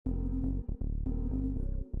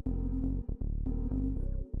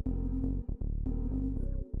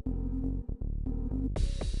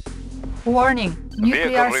Warning.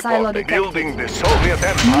 Nuclear silo detected. Building the Soviet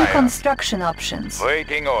Empire. New construction options.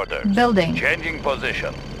 Waiting orders. Building. Changing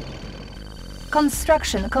position.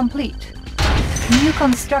 Construction complete. New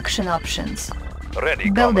construction options.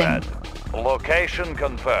 Ready, Building. comrade. Location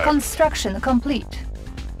confirmed. Construction complete.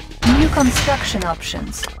 New construction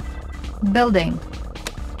options. Building.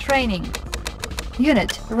 Training.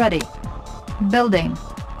 Unit ready. Building.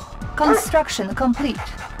 Construction complete.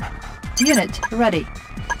 Unit ready.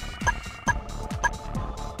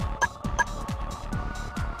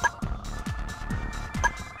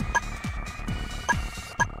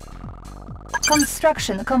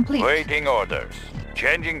 Construction complete. Waiting orders.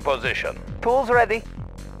 Changing position. Tools ready.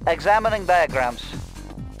 Examining diagrams.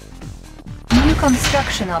 New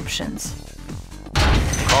construction options.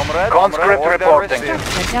 Comrade, Conscript order reporting. received.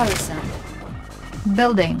 Structure garrison.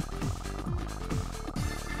 Building.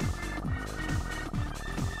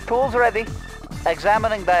 Tools ready.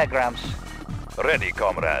 Examining diagrams. Ready,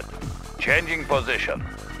 comrade. Changing position.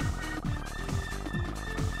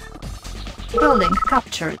 Building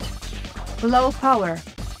captured. Low power.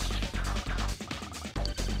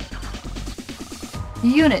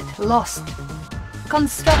 Unit lost.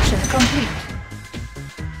 Construction complete.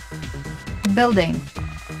 Building.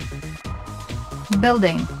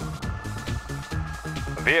 Building.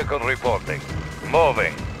 Vehicle reporting.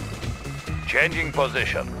 Moving. Changing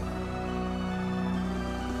position.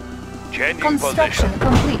 Changing Construction position.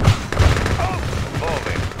 complete.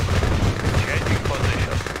 Moving. Changing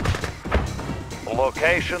position.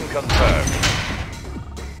 Location confirmed.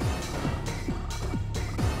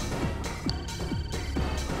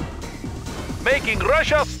 Making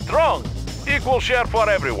Russia strong. Equal share for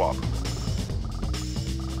everyone.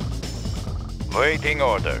 Waiting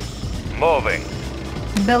orders. Moving.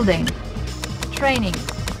 Building. Training.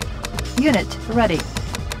 Unit ready.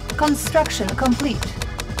 Construction complete.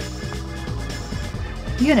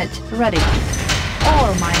 Unit ready.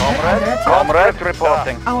 Ore miner under attack. Comrade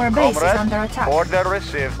reporting. Our base Comrade, is under attack. Order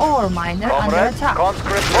received. Ore miner under Comrade, attack.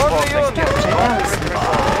 conscript reporting. Structure garrison.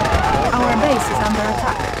 Our base is under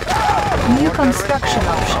attack. New construction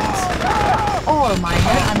options. Ore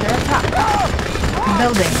miner under attack.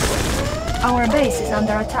 Building. Our base is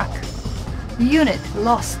under attack. Unit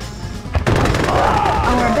lost.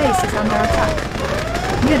 Our base is under attack.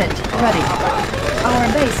 Unit ready. Our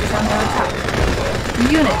base is under attack.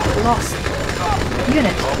 Unit lost.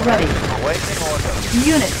 Unit ready. Waiting order.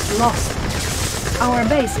 Unit lost. Our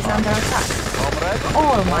base is under attack. Comrade,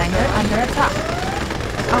 Ore miner under attack.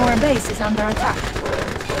 Our base is under attack.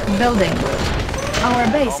 Building. Our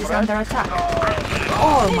base is under attack.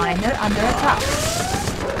 Ore miner under attack.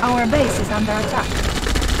 Our base is under attack.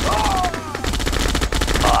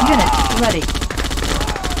 Unit ready.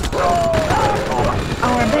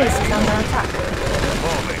 Our base is under attack.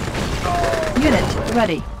 Moving. Unit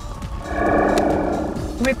ready.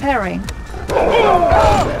 Repairing.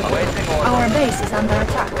 waiting order. Our base is under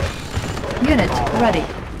attack. Unit ready.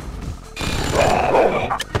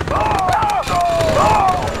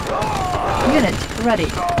 Unit ready.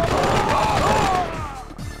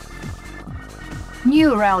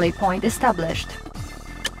 New rally point established.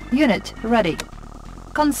 Unit ready.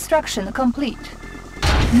 Construction complete.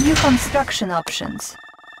 New construction options.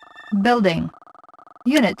 Building.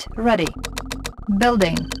 Unit ready.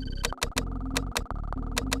 Building.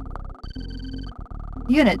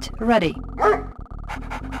 Unit ready.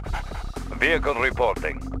 Vehicle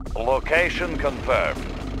reporting. Location confirmed.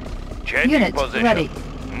 Changing Unit position. ready.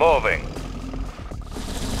 Moving.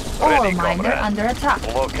 Ore Ready, miner comrade. under attack.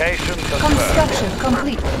 Location confirmed. Construction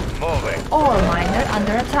complete. Moving. Ore miner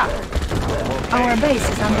under attack. Our base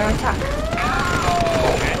is under attack.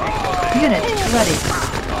 Unit ready.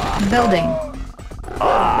 Building.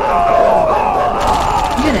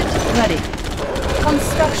 Unit ready.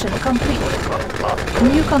 Construction complete.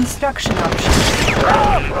 New construction options.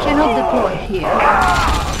 Cannot deploy here.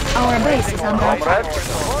 Our base is under attack.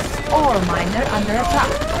 Ore miner under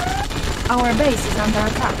attack. Our base is under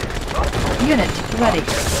attack. Unit ready.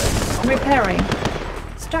 Repairing.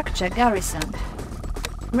 Structure garrisoned.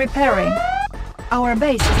 Repairing. Our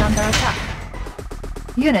base is under attack.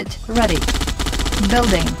 Unit ready.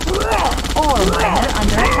 Building. Ore miner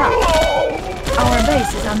under attack. Our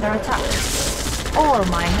base is under attack. Ore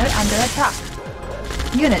miner under attack.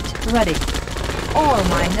 Unit ready. Ore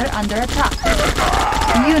miner under attack.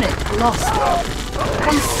 Unit lost.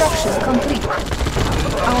 Construction complete.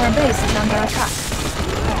 Our base is under attack.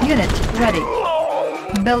 Unit ready.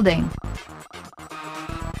 Building.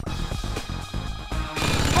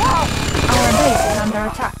 Our base is under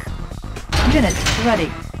attack. Unit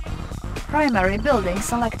ready. Primary building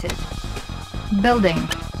selected. Building.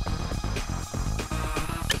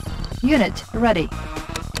 Unit ready.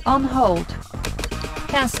 On hold.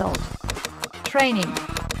 Cancelled. Training.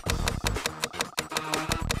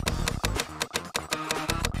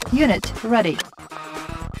 Unit ready.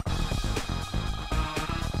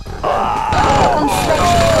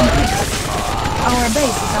 Construction complete. Our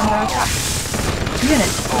base is under attack.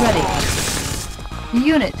 Unit ready.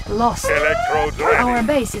 Unit lost. Electrodes ready. Our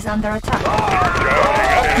base is under attack.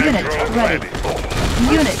 Unit ready.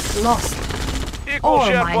 Unit lost. Equal Ore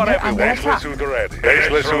share for miner under everyone. attack. Baseless ready.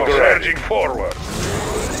 Baseless ready. Surging forward.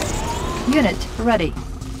 Unit ready.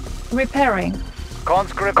 Repairing.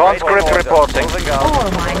 Conscript reporting. Moving out.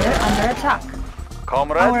 Ore miner under attack.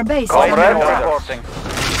 Comrade. Our base is Comrade under attack. reporting.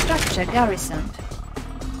 Structure garrisoned.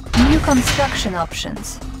 New construction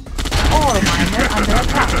options. Ore miner under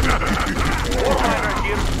attack.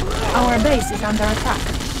 Our base is under attack.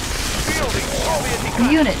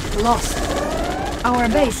 Unit lost. Our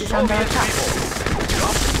base is under attack.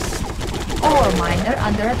 Ore miner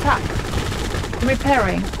under attack.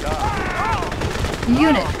 Repairing.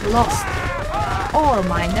 Unit lost. Ore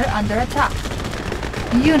miner under attack.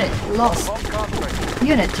 Unit lost.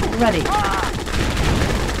 Unit ready.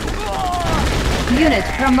 Unit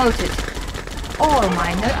promoted. Ore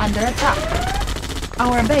miner under attack.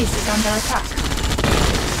 Our base is under attack.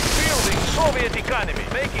 Building Soviet economy.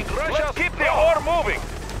 Making Russia. Let's keep the ore moving.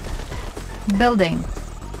 Building.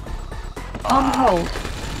 On hold.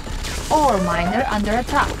 Ore miner under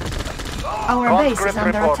attack. Our base is Conscript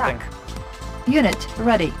under reporting. attack. Unit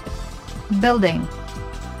ready. Building.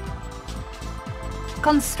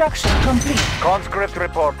 Construction complete. Conscript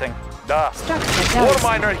reporting. Da. Structure Ore garrison.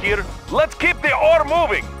 miner here. Let's keep the ore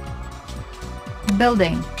moving.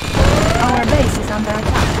 Building. Our base is under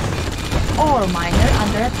attack. Ore miner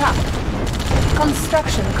under attack.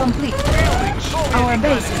 Construction complete. Our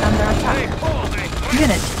base is under attack.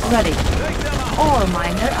 Unit ready. Ore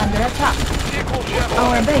miner under attack. Equal share for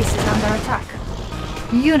Our base is under attack.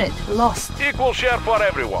 Unit lost. Equal share for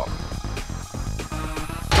everyone.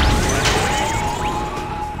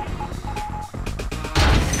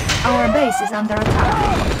 Our base is under attack.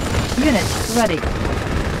 Unit ready.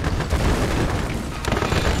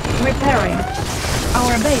 Repairing.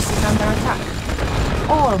 Our base is under attack.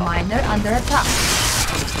 Ore miner under attack.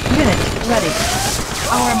 Unit ready.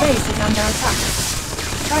 Our base is under attack.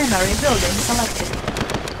 Primary building selected.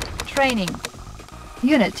 Training.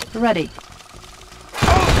 Unit ready.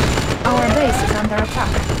 Our base is under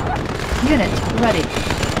attack. Unit ready.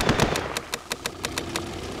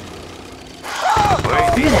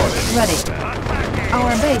 Unit ready.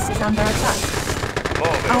 Our base is under attack.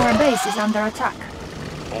 Our base is under attack.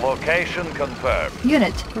 Location confirmed.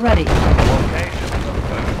 Unit ready. Location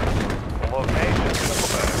confirmed. Location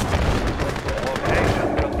confirmed. Location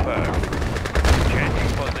confirmed.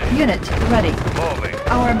 Changing position. Unit ready. Moving.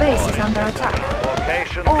 Our base is under attack.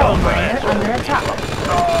 Location Ore miner confirmed. under attack.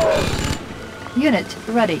 Unit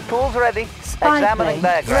ready. Tools ready. Spy Examining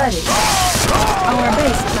plane diagram. ready. Our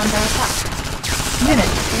base is under attack.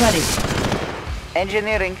 Unit ready.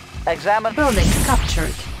 Engineering. Examine. Buildings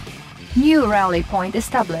captured. New rally point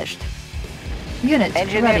established. Unit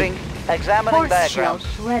Engineering. ready. Examining Force diagrams.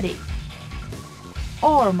 shield ready.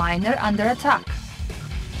 Ore miner under attack.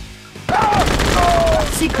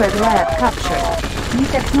 Secret lab captured. New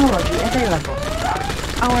technology available.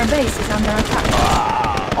 Our base is under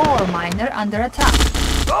attack. Ore miner under attack.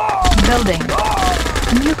 Building.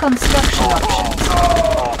 New construction options.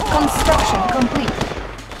 Construction complete.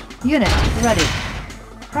 Unit ready.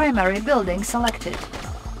 Primary building selected.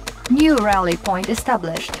 New rally point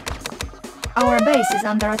established. Our base is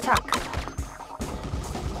under attack.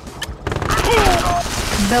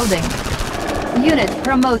 Building. Unit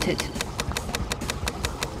promoted.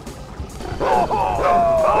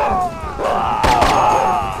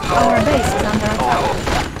 Our base is under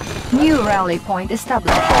attack. New rally point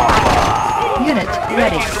established. Unit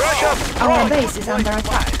ready. Our base is under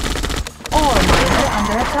attack. Ore miner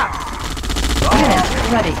under attack. Unit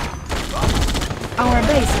ready. Our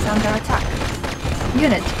base is under attack.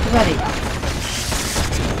 Unit ready.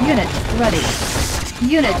 Unit ready.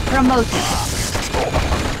 Unit promoted.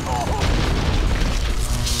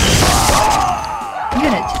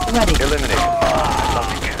 Unit ready. Eliminate.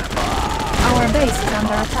 Our base is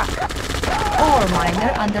under attack. Ore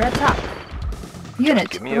miner under attack.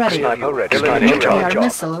 Unit ready. Nuclear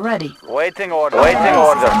missile ready. Waiting order. Our Waiting base is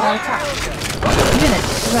order. under attack. Unit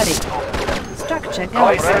ready. Structure Waiting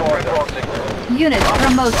garrison. reporting. Unit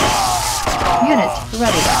promoted. Unit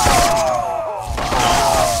ready.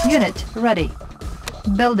 Unit ready.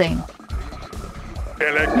 Building.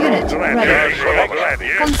 Unit ready.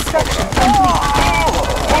 Construction complete.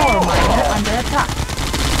 Ore miner under attack.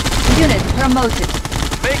 Unit promoted.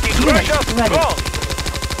 Making Unit Russia ready. strong.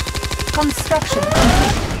 Construction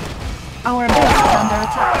complete. Our base is under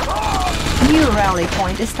attack. New rally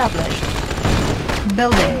point established.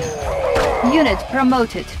 Building. Unit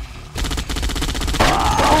promoted.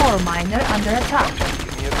 Ore miner under attack.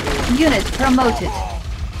 Unit promoted.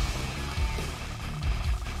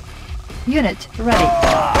 Unit ready.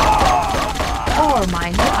 Ore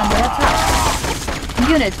miner under attack.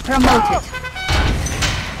 Unit promoted.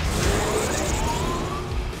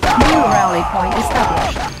 New rally point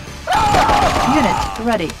established. Unit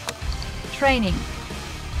ready. Training.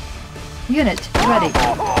 Unit ready.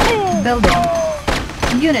 Building.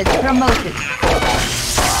 Unit promoted.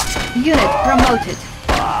 Unit promoted.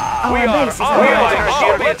 Our base is under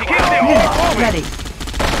attack. Unit ready.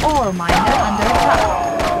 Ore miner under attack.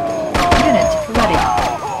 Unit ready.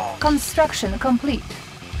 Construction complete.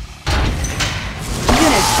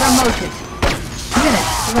 Unit promoted. Unit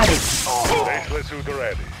ready. Faceless suit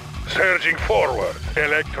ready. Surging forward.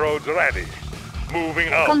 Electrodes ready. Moving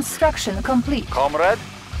out. Construction complete. Comrade,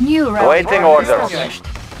 New rally Awaiting point orders. established.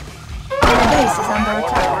 Our base is under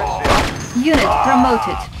attack. Unit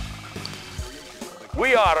promoted.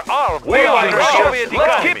 We are armed. We are the Soviet economy.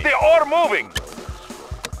 Let's keep the ore moving.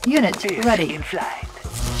 Unit ready.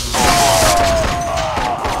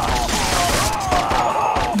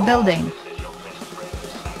 Building.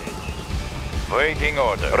 Waiting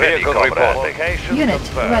order. Vehicle reporting. Location Unit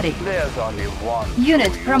confirmed. ready. There's only one.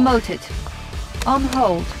 Unit promoted. On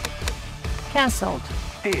hold. Cancelled.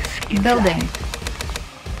 Building.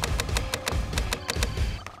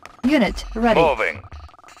 Unit ready. Moving.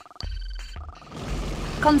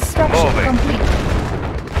 Construction Moving. complete.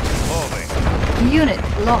 Moving. Unit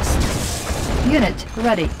lost. Unit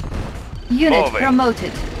ready. Unit Moving.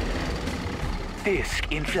 promoted.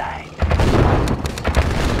 Disc in flight.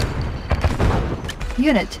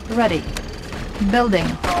 Unit ready. Building.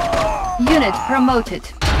 Unit promoted.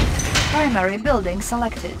 Primary building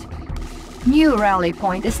selected. New rally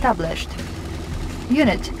point established.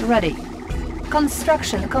 Unit ready.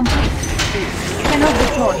 Construction complete. Cannot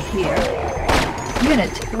deploy here.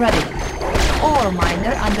 Unit ready. Ore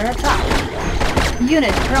miner under attack.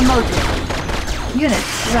 Unit promoted. Unit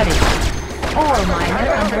ready. Ore miner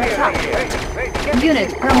under attack. Unit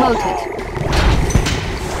promoted.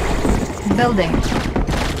 Building.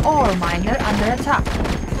 Ore miner under attack.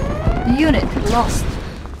 Unit lost.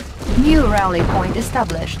 New rally point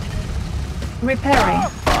established. Repairing.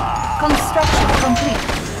 Construction complete.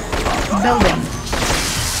 Building.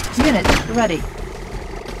 Unit ready.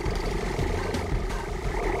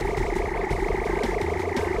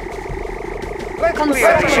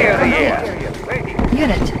 Construction complete.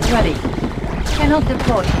 Unit ready. Cannot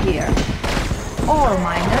deploy here. Ore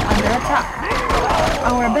miner under attack.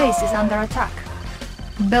 Our base is under attack.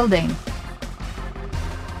 Building.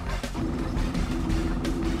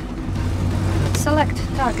 Select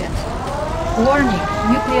target. Warning,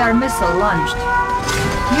 nuclear missile launched.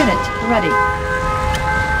 Unit ready.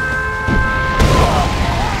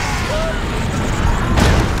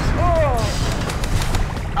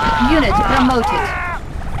 Unit promoted.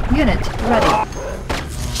 Unit ready.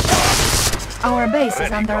 Our base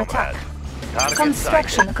is under attack.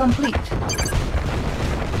 Construction complete.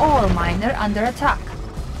 Ore miner under attack.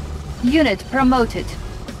 Unit promoted.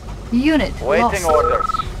 Unit Waiting lost. orders.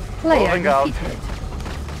 Player Moving out.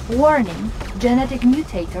 defeated. Warning, genetic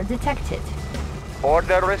mutator detected.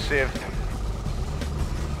 Order received.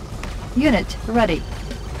 Unit ready.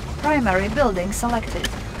 Primary building selected.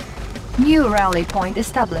 New rally point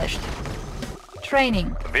established.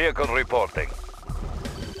 Training. Vehicle reporting.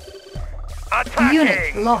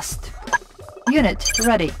 Unit lost. Unit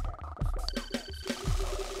ready.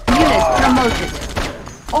 Unit promoted.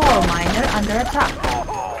 Ore miner under attack.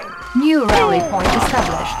 New rally point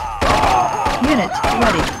established. Unit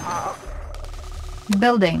ready.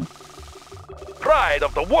 Building. Pride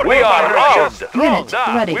of the war. We are armed. Unit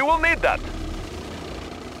ready. We will need that.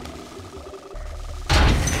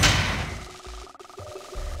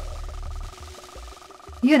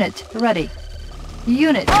 Unit ready.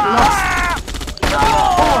 Unit lost.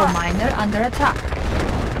 Ore miner under attack.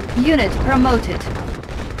 Unit promoted.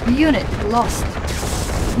 Unit lost.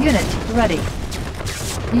 Unit ready.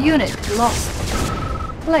 Unit lost.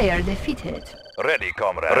 Player defeated. Ready,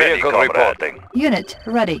 comrade. Vehicle reporting. Unit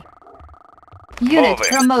ready. Unit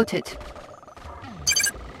Moving. promoted.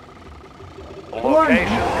 Warning,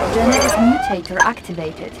 Location genetic mutator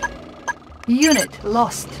activated. Unit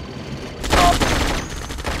lost.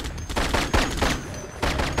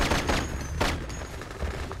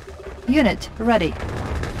 Unit ready.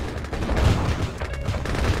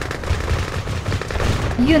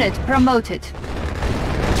 Unit promoted.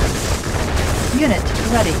 Unit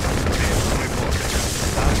ready.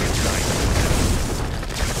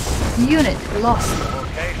 Unit lost.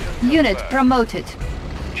 Unit promoted.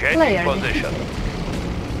 Player Changing position.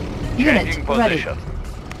 Unit Changing ready. position.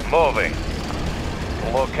 Moving.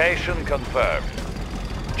 Location confirmed.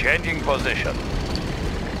 Changing position.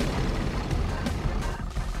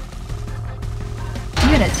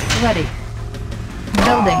 Unit ready.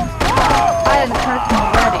 Building. Iron curtain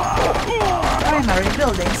ready. Primary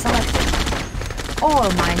building selected. Ore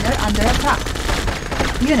miner under attack.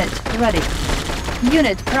 Unit ready.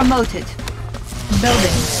 Unit promoted.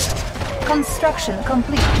 Building. Construction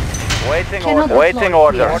complete. Waiting Cannot order. Waiting deploy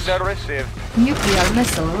order. here. Order received. Nuclear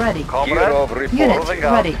missile ready. Comrade. Unit Moving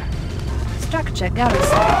out. ready. Structure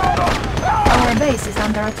garrison. Our base is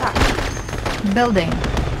under attack. Building.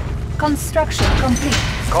 Construction complete.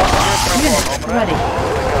 Unit ready.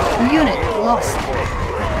 Unit lost.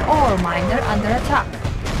 Ore miner under attack.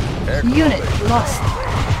 Unit lost.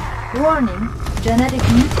 Warning, genetic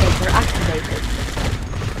mutator activated.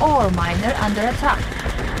 Ore miner under attack.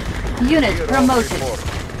 Unit promoted.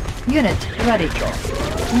 Unit ready.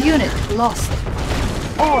 Unit lost.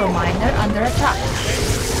 Ore miner under attack.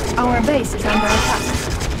 Our base is under attack.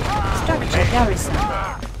 Structure garrison.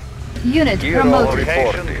 Unit promoted.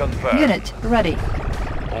 Location confirmed. Unit ready.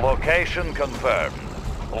 Location confirmed.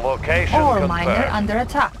 Location Ore miner confirmed. under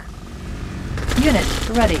attack. Unit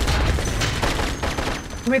ready.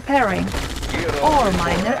 Repairing. Ore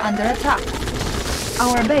miner under attack.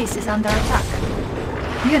 Our base is under attack.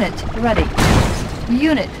 Unit ready.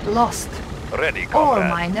 Unit lost. Ready, Ore comrade.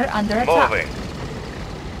 miner under attack. Moving.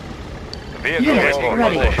 Vehicle Unit in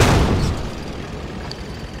ready. position.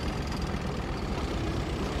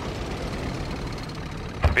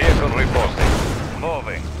 Vehicle reporting.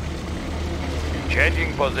 Moving.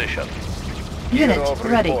 Changing position. Unit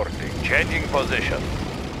ready. Changing position.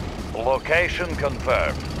 Location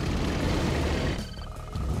confirmed.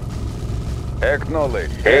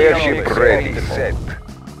 Acknowledge. Airship ready. Set.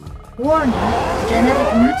 Warning,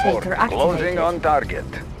 genetic mutator Closing activated. on target.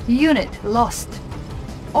 Unit lost.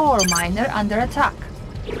 Ore miner under attack.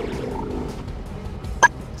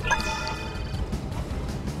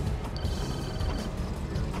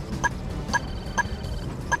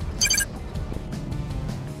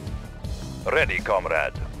 Ready,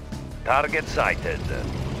 comrade. Target sighted.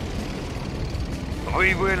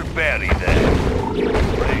 We will bury them.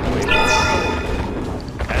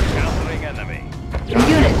 Encountering enemy.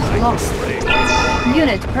 Unit lost.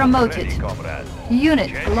 Unit promoted. Ready, comrade. Unit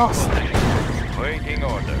Changing lost. position. Waiting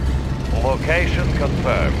order. Location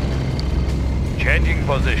confirmed. Changing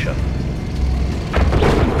position.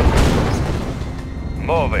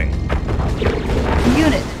 Moving.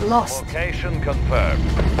 Unit lost. Location confirmed.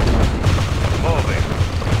 Moving.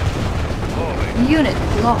 Moving. Unit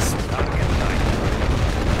lost. Target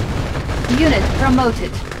sighted. Unit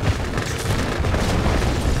promoted.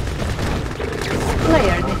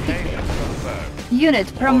 Player defeated. Location confirmed. Unit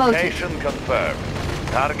promoted. Location confirmed.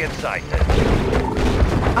 Target sighted.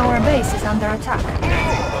 Our base is under attack.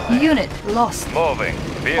 Unit lost. Moving.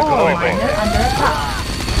 Vehicle Ore moving. miner under attack.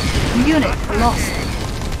 Unit lost.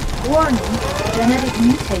 Warning, genetic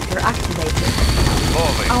mutator activated.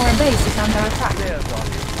 Moving. Our base is under attack.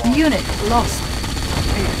 Unit lost.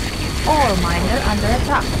 Ore miner under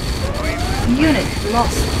attack. Unit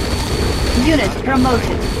lost. Unit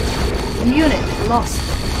promoted. Unit lost.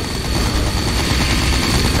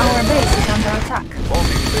 Our base is under attack.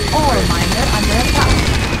 Ore miner under attack.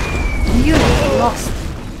 Unit lost.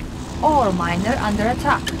 Ore miner under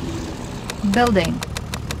attack. Building.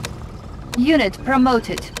 Unit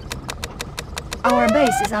promoted. Our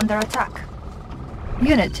base is under attack.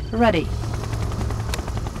 Unit ready.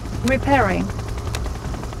 Repairing.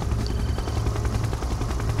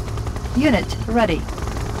 Unit ready.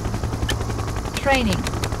 Training.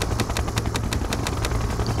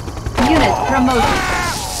 Unit promoted.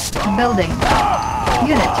 Building.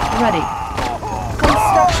 Unit ready.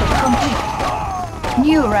 Construction complete.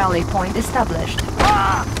 New rally point established.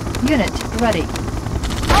 Unit ready.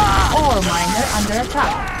 Ore miner under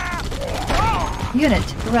attack.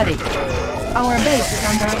 Unit ready. Our base is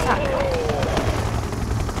under attack.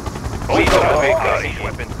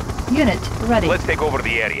 Unit ready. Let's take over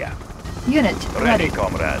the area. Unit Ready, ready.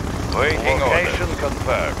 comrade. Waiting location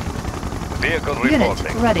confirmed. Vehicle Unit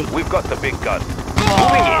reporting. ready. We've got the big gun.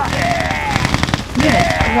 Unit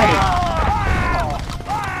ready.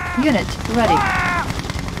 Unit ready.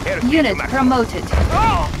 Unit promoted.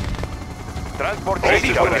 Transporting Ready,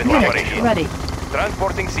 seat comrade. weapon. Unit ready.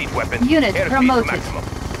 Transporting seat weapon. Unit Airspeed to promoted. maximum.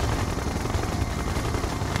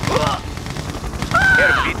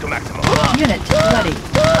 Airspeed to maximum. Unit ready.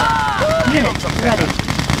 Unit ready.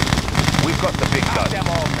 We've got the big gun. Them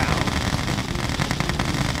all down.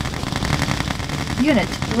 Unit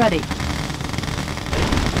ready.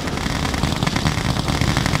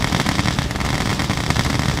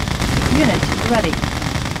 Unit ready.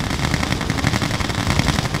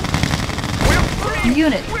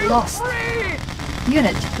 Unit lost.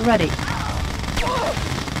 Unit ready.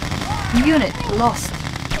 Unit lost.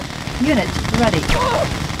 Unit ready.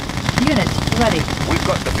 Unit ready. We've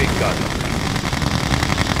got the big gun.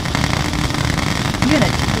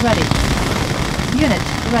 Unit ready. Unit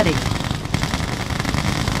ready.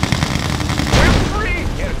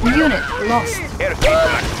 Unit lost. Airspeed to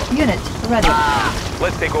maximum. Unit ready.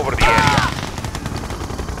 Let's take over the area.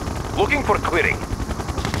 Looking for clearing.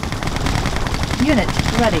 Unit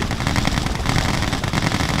ready.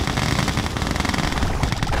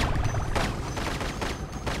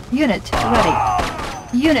 Unit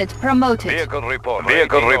ready. Unit promoted. Vehicle reporting.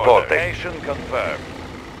 Vehicle reporting. Location confirmed.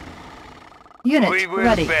 Unit We will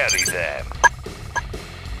ready. bury them.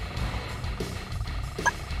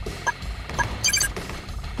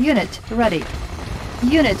 Unit ready.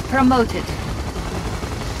 Unit promoted.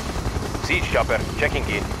 Siege chopper checking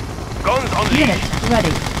in. Guns on Unit ready.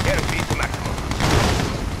 Airspeed to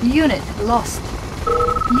maximum. Unit lost.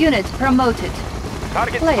 Unit promoted.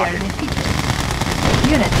 Target Player spotted. defeated.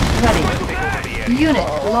 Unit ready. Let's take over the area. Unit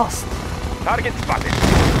lost. Target spotted.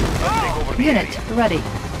 Let's take over the Unit area. ready.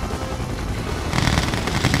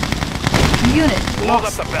 Unit Load up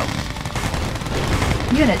lost. the belt.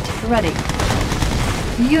 Unit ready.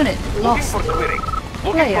 Unit Looking lost. for clearing.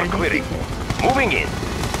 Looking Player for clearing. defeated. Moving in.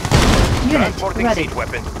 Unit Transporting ready. siege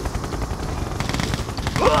weapon.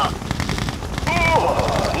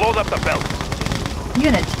 Load up the belt.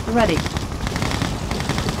 Unit ready.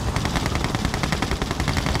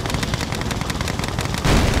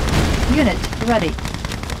 Unit ready.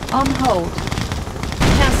 On hold.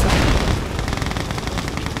 Cancel.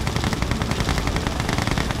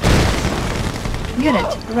 Unit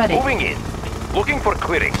ready. Moving in. Looking for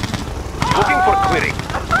clearing. Looking for clearing.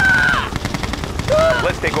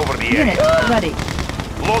 Let's take over the Unit area. ready.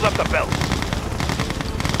 Load up the belt.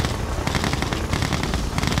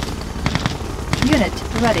 Unit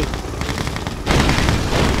ready.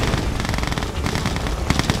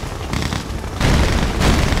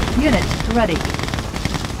 Unit ready.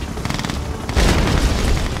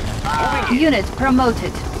 Moving in. Unit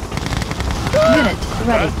promoted. Unit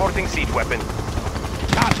ready. Transporting siege weapon.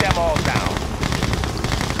 Shot them all down.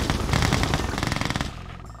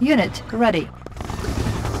 Unit ready.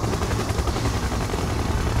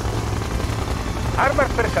 Armored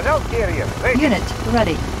personnel carrier ready. Unit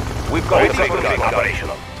ready. We've got it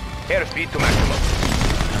operational. Airspeed to maximum.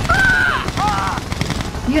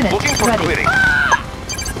 Unit Looking for ready. clearing.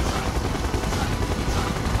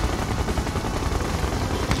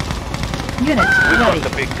 Unit We've ready. got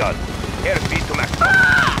the big gun. Airspeed to maximum.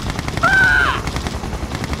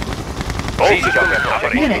 Siege chopper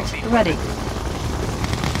operational. Unit ready.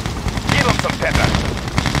 Give them some pepper.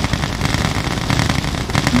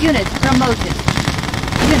 Unit promoted.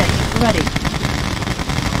 Unit ready.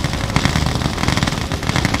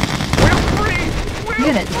 We're free.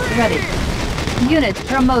 Unit ready. Unit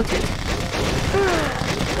promoted.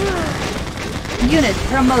 Unit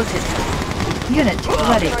promoted. Unit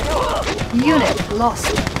ready. Unit lost.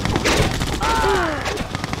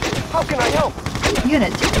 How can I help?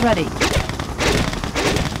 Unit ready.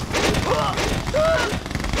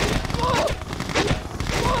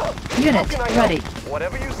 Unit ready.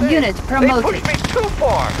 Whatever you say. Unit They promoted. pushed me too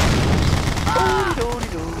far.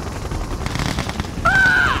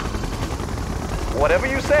 Whatever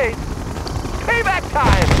you say. Payback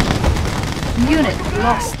time. Unit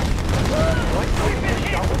lost.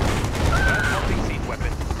 Siege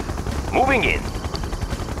weapon. Moving in.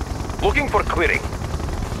 Looking for clearing.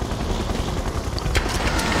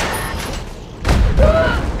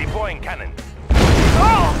 Deploying cannon.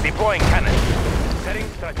 Deploying cannon. Setting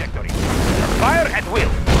trajectory. Fire at will.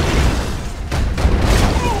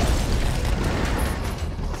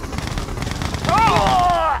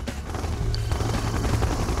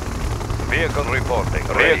 Vehicle reporting.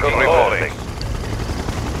 Vehicle reporting.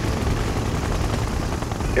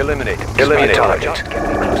 Eliminate. Eliminate target. Just get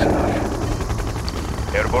me close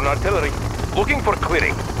enough. Airborne artillery. Looking for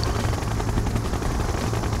clearing.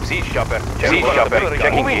 Siege chopper. Siege chopper.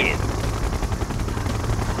 Checking in.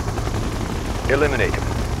 Eliminate him.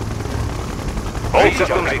 All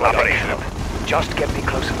systems operational. Just get me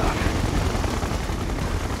close enough.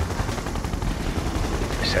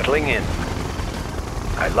 Settling in.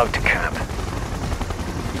 I love to camp.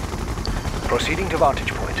 Proceeding to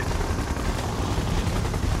vantage point.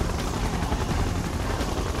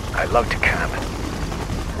 I love to camp.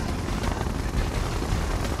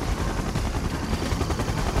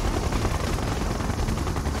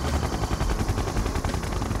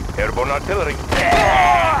 Airborne artillery.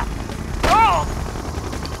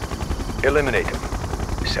 Eliminate him.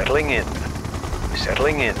 Settling in.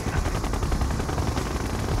 Settling in.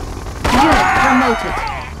 Unit promoted.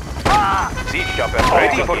 Siege chopper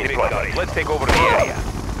ready for deployment. Let's take over the area.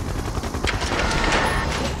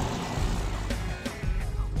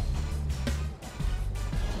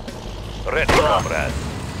 Ready, comrade.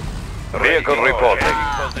 Vehicle reporting.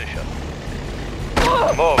 Position.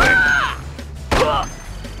 Moving.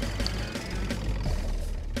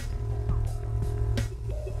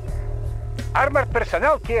 Armored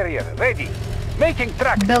personnel carrier ready. Making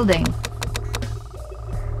track. Building.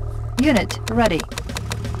 Unit ready.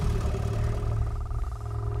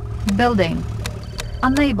 Building.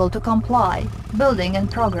 Unable to comply. Building in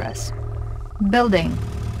progress. Building.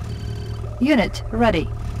 Unit ready.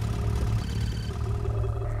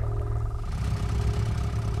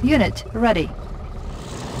 Unit ready.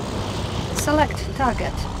 Select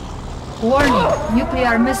target. Warning,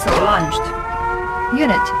 nuclear missile launched.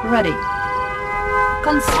 Unit ready.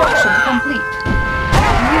 Construction complete.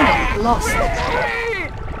 Unit lost.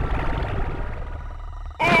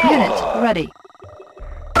 Unit ready.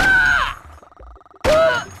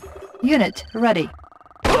 Unit ready.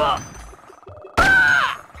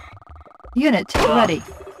 Unit ready.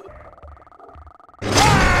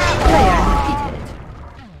 Player defeated.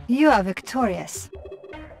 You are victorious.